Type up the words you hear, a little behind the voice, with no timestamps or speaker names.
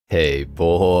Hey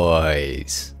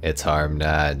boys, it's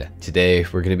HarmNone. Today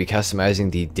we're going to be customizing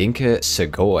the Dinka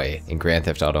Sugoi in Grand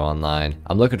Theft Auto Online.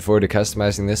 I'm looking forward to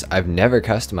customizing this. I've never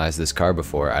customized this car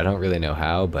before. I don't really know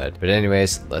how, but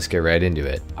anyways, let's get right into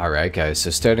it. Alright guys, so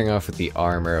starting off with the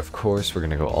armor, of course, we're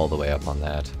going to go all the way up on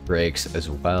that. Brakes as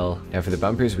well. Now for the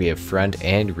bumpers, we have front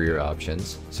and rear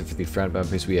options. So for the front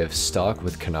bumpers, we have stock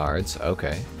with canards.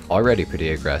 Okay. Already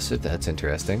pretty aggressive, that's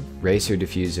interesting. Racer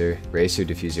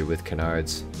diffuser with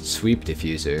canards, sweep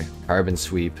diffuser, carbon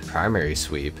sweep, primary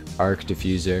sweep, arc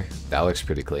diffuser, that looks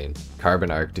pretty clean. Carbon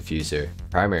arc diffuser,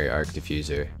 primary arc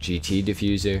diffuser, GT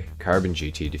diffuser, carbon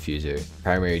GT diffuser,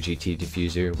 primary GT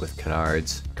diffuser with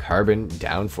canards, carbon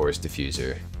downforce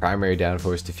diffuser, primary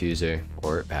downforce diffuser,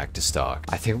 or back to stock.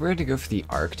 I think we're going to go for the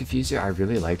arc diffuser. I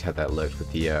really liked how that looked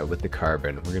with the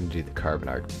carbon. We're going to do the carbon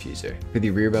arc diffuser. For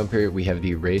the rear bumper, we have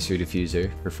the racer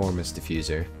diffuser, performance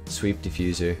diffuser, sweep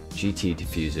diffuser, GT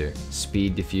diffuser,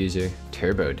 speed diffuser,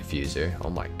 turbo diffuser,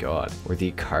 oh my god, or the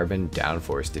carbon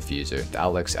downforce diffuser. That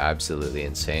looks absolutely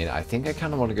insane. I think I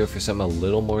kind of want to go for something a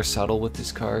little more subtle with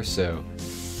this car, so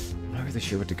I'm not really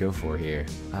sure what to go for here.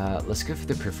 Let's go for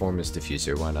the performance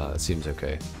diffuser, why not? It seems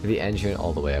okay. For the engine,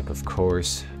 all the way up, of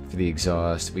course. For the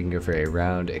exhaust, we can go for a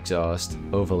round exhaust,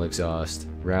 oval exhaust,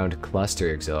 round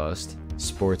cluster exhaust,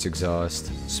 sports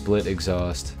exhaust, split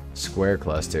exhaust, square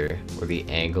cluster, or the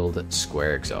angled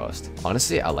square exhaust.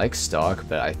 Honestly, I like stock,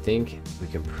 but I think we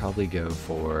can probably go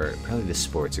for the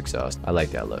sports exhaust. I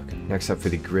like that look. Next up for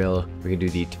the grille, we can do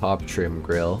the top trim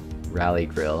grille,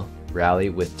 rally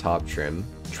with top trim,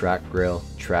 track grille,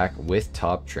 track with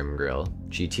top trim grille,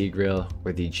 GT grille,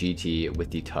 or the GT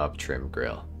with the top trim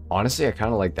grille. Honestly, I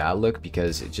kind of like that look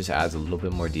because it just adds a little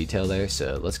bit more detail there,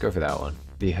 so let's go for that one.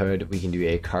 The hood, we can do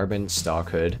a carbon stock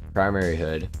hood, primary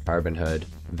hood, carbon hood,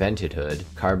 vented hood,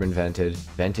 carbon vented,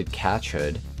 vented catch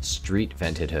hood, street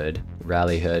vented hood,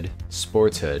 rally hood,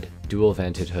 sports hood, dual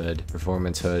vented hood,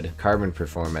 performance hood, carbon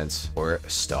performance, or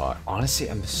stock. Honestly,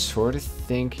 I'm sort of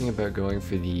thinking about going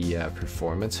for the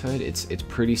performance hood. It's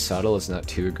pretty subtle, it's not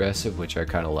too aggressive, which I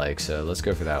kind of like, so let's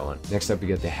go for that one. Next up, we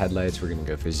got the headlights. We're gonna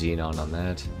go for xenon on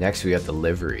that. Next, we got the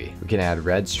livery. We can add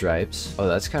red stripes. Oh,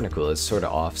 that's kind of cool. It's sort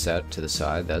of offset to the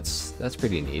side. That's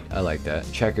pretty neat. I like that.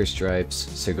 Checker stripes,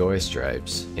 Sugoi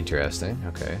stripes. Interesting.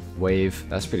 Okay. Wave.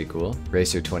 That's pretty cool.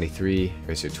 Racer 23,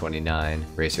 Racer 29,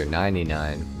 Racer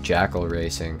 99, Jackal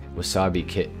Racing, Wasabi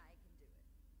Kit,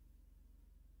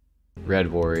 Red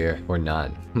Warrior, or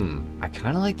none. I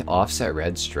kind of like the offset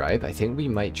red stripe. I think we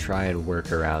might try and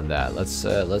work around that. Let's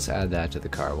add that to the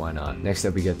car. Why not? Next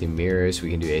up, we got the mirrors.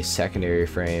 We can do a secondary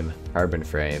frame,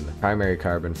 primary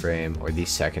carbon frame, or the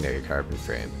secondary carbon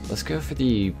frame. Let's go for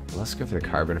the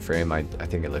carbon frame. I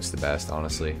think it looks the best,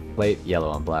 honestly. Plate, yellow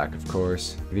on black, of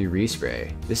course. The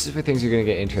respray. This is where things are gonna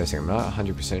get interesting. I'm not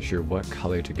 100% sure what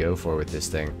color to go for with this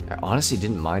thing. I honestly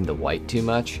didn't mind the white too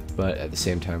much, but at the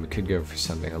same time, we could go for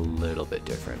something a little bit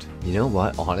different. You know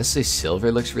what? Honestly,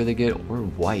 silver looks really good, or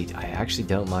white. I actually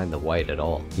don't mind the white at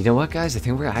all. You know what, guys? I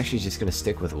think we're actually just gonna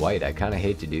stick with white. I kind of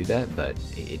hate to do that, but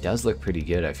it does look pretty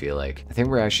good, I feel like. I think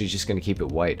we're actually just gonna keep it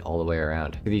white all the way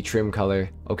around. For the trim color,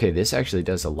 okay, this actually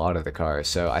does a lot of the car,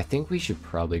 so I think we should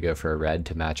probably go for a red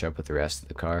to match up with the rest of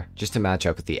the car, just to match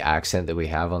up with the accent that we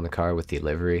have on the car with the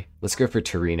livery. Let's go for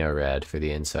Torino red for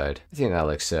the inside. I think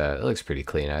that looks pretty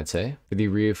clean, I'd say. For the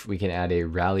roof, we can add a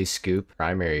rally scoop,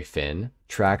 primary fin,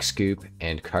 track scoop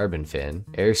and carbon fin,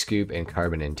 air scoop and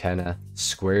carbon antenna,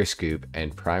 square scoop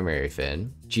and primary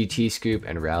fin, GT scoop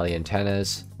and rally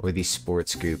antennas, or the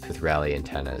sports scoop with rally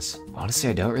antennas. Honestly,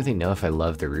 I don't really know if I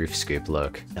love the roof scoop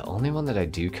look. The only one that I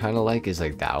do kind of like is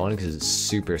like that one because it's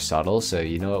super subtle, so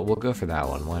you know what, we'll go for that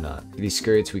one, why not? For these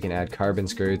skirts, we can add carbon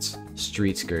skirts,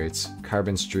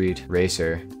 carbon street,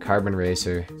 racer, carbon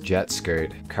racer, jet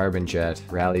skirt, carbon jet,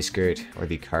 rally skirt, or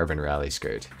the carbon rally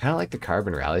skirt. I kind of like the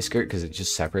carbon rally skirt because it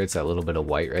just separates that little bit of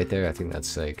white right there. I think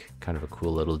that's like kind of a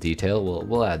cool little detail.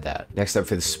 We'll add that. Next up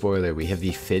for the spoiler, we have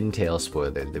the fin tail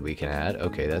spoiler that we can add.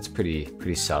 Okay, that's pretty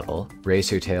subtle.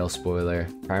 Racer tail spoiler,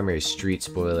 primary street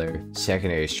spoiler,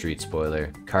 secondary street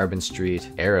spoiler, carbon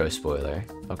street, arrow spoiler.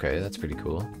 Okay, that's pretty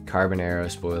cool. Carbon arrow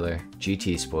spoiler,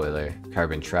 GT spoiler,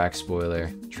 carbon track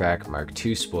spoiler, track Mark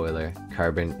II spoiler,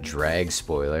 carbon drag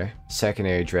spoiler,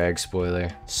 secondary drag spoiler,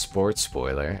 sports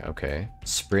spoiler, okay,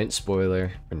 sprint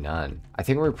spoiler, or none. I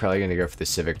think we're probably gonna go for the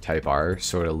Civic Type R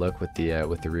sort of look with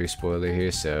the rear spoiler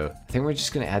here, so I think we're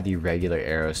just gonna add the regular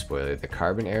arrow spoiler. The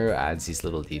carbon arrow adds these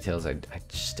little details. I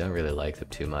just don't really like them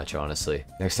too much, honestly.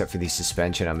 Next up for the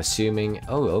suspension, I'm assuming,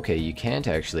 oh, okay, you can't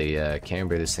actually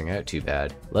camber this thing out too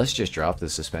bad. Let's just drop the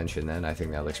suspension then. I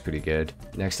think that looks pretty good.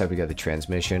 Next up, we got the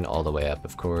transmission all the way up,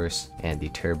 of course, and the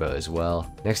turbo as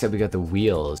well. Next up, we got the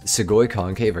wheels. Sugoi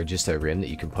concave are just a rim that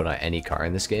you can put on any car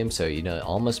in this game, so, you know, it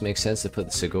almost makes sense to put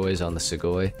the Sugois on the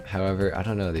Sugoi. However, I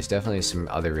don't know, there's definitely some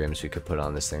other rims we could put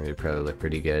on this thing that probably look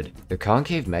pretty good. The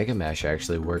concave mega mesh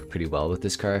actually work pretty well with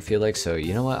this car, I feel like, so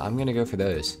you know what, I'm gonna go for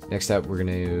those. Next up, we're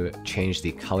gonna change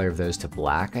the color of those to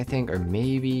black, I think, or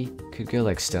maybe could go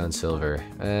like stone silver.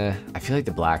 I feel like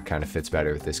the black kind of fits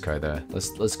better with this car though.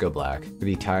 Let's go black. For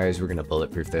the tires, we're gonna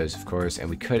bulletproof those, of course, and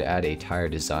we could add a tire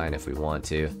design if we want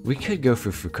to. We could go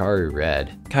for Fukaru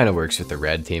red. Kind of works with the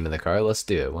red theme of the car. Let's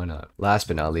do it. Why not? Last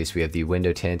but not least, we have the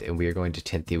window tint, and we are going to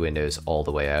tint the windows all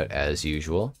the way out as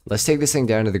usual. Let's take this thing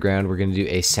down to the ground. We're gonna do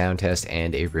a sound test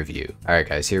and a review. All right,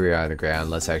 guys, here we are on the ground.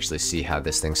 Let's actually see how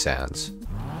this thing sounds.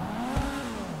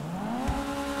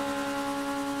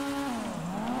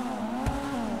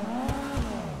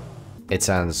 It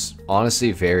sounds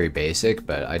honestly very basic,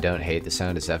 but I don't hate the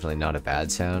sound. It's definitely not a bad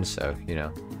sound, so, you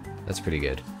know, that's pretty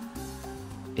good.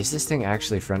 Is this thing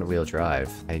actually front wheel drive?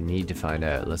 I need to find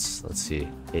out. Let's see.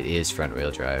 It is front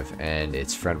wheel drive, and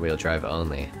it's front wheel drive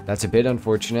only. That's a bit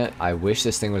unfortunate. I wish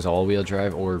this thing was all wheel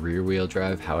drive or rear wheel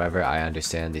drive. However, I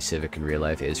understand the Civic in real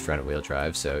life is front wheel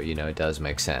drive, so, you know, it does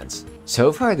make sense.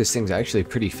 So far, this thing's actually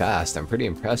pretty fast. I'm pretty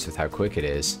impressed with how quick it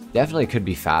is. Definitely could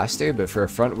be faster, but for a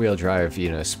front wheel drive, you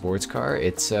know, sports car,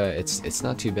 it's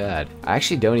not too bad. I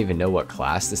actually don't even know what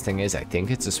class this thing is. I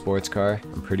think it's a sports car.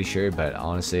 I'm pretty sure, but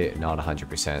honestly, not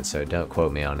 100%, so don't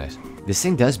quote me on it. This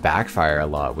thing does backfire a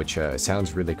lot, which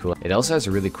sounds really cool. It also has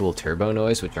a really cool turbo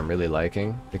noise, which I'm really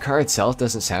liking. The car itself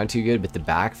doesn't sound too good, but the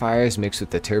backfires mixed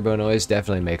with the turbo noise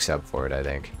definitely makes up for it, I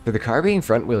think. For the car being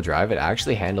front wheel drive, it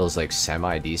actually handles like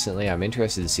semi-decently. I'm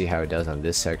interested to see how it does on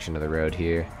this section of the road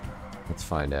here. Let's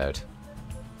find out.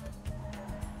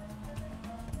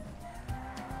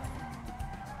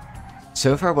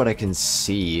 So far what I can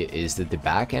see is that the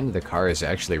back end of the car is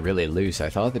actually really loose. I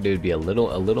thought that it would be a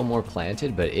little more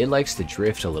planted, but it likes to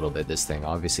drift a little bit, this thing.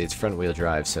 Obviously it's front wheel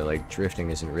drive, so like drifting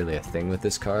isn't really a thing with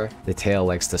this car. The tail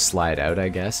likes to slide out, I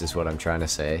guess, is what I'm trying to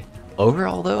say.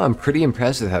 Overall though, I'm pretty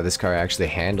impressed with how this car actually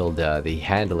handled the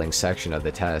handling section of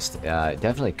the test.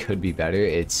 Definitely could be better.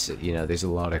 It's, you know, there's a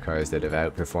lot of cars that have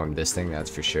outperformed this thing, that's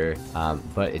for sure.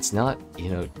 But it's not, you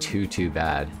know, too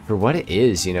bad. For what it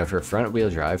is, you know, for a front wheel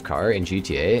drive car in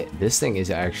GTA, this thing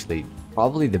is actually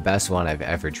probably the best one I've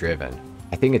ever driven.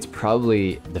 I think it's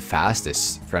probably the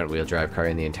fastest front wheel drive car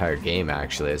in the entire game,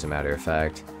 actually, as a matter of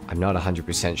fact. I'm not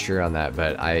 100% sure on that,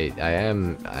 but I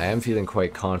am feeling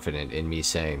quite confident in me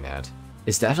saying that.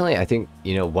 It's definitely, I think,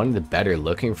 you know, one of the better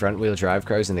looking front wheel drive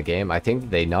cars in the game. I think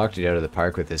they knocked it out of the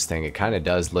park with this thing. It kind of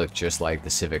does look just like the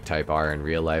Civic Type R in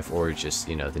real life, or just,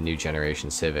 you know, the new generation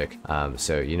Civic.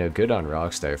 So, you know, good on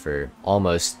Rockstar for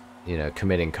almost, you know,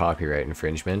 committing copyright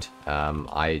infringement.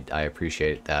 I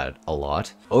appreciate that a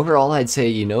lot. Overall, I'd say,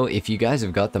 you know, if you guys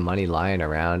have got the money lying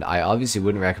around, I obviously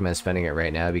wouldn't recommend spending it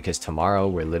right now, because tomorrow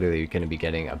we're literally going to be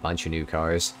getting a bunch of new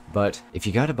cars. But if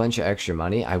you got a bunch of extra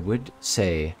money, I would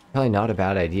say probably not a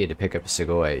bad idea to pick up a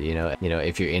Sugoi. You know,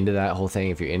 if you're into that whole thing,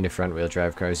 if you're into front wheel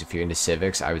drive cars, if you're into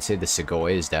Civics, I would say the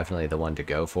Sugoi is definitely the one to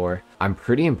go for. I'm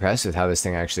pretty impressed with how this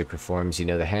thing actually performs. You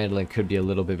know, the handling could be a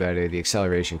little bit better, the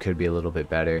acceleration could be a little bit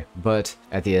better, but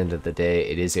at the end of the day,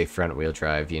 it is a front wheel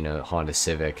drive, you know, Honda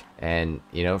Civic. And,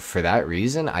 you know, for that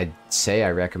reason, I'd say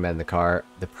I recommend the car.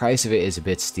 The price of it is a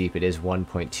bit steep. It is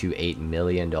 $1.28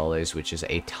 million, which is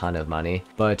a ton of money.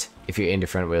 But if you're into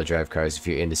front wheel drive cars, if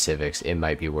you're into Civics, it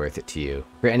might be worth it to you.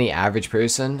 For any average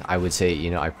person, I would say, you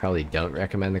know, I probably don't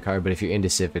recommend the car, but if you're into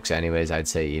Civics anyways, I'd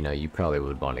say, you know, you probably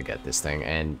would want to get this thing.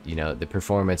 And, you know, the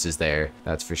performance is there,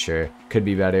 that's for sure. Could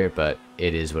be better, but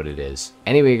it is what it is.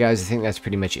 Anyway, guys, I think that's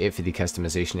pretty much it for the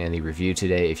customization and the review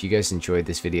today. If you guys enjoyed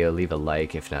this video, leave a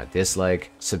like, if not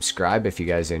dislike. Subscribe if you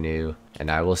guys are new,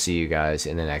 and I will see you guys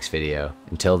in the next video.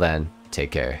 Until then,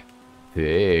 take care.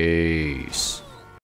 Peace.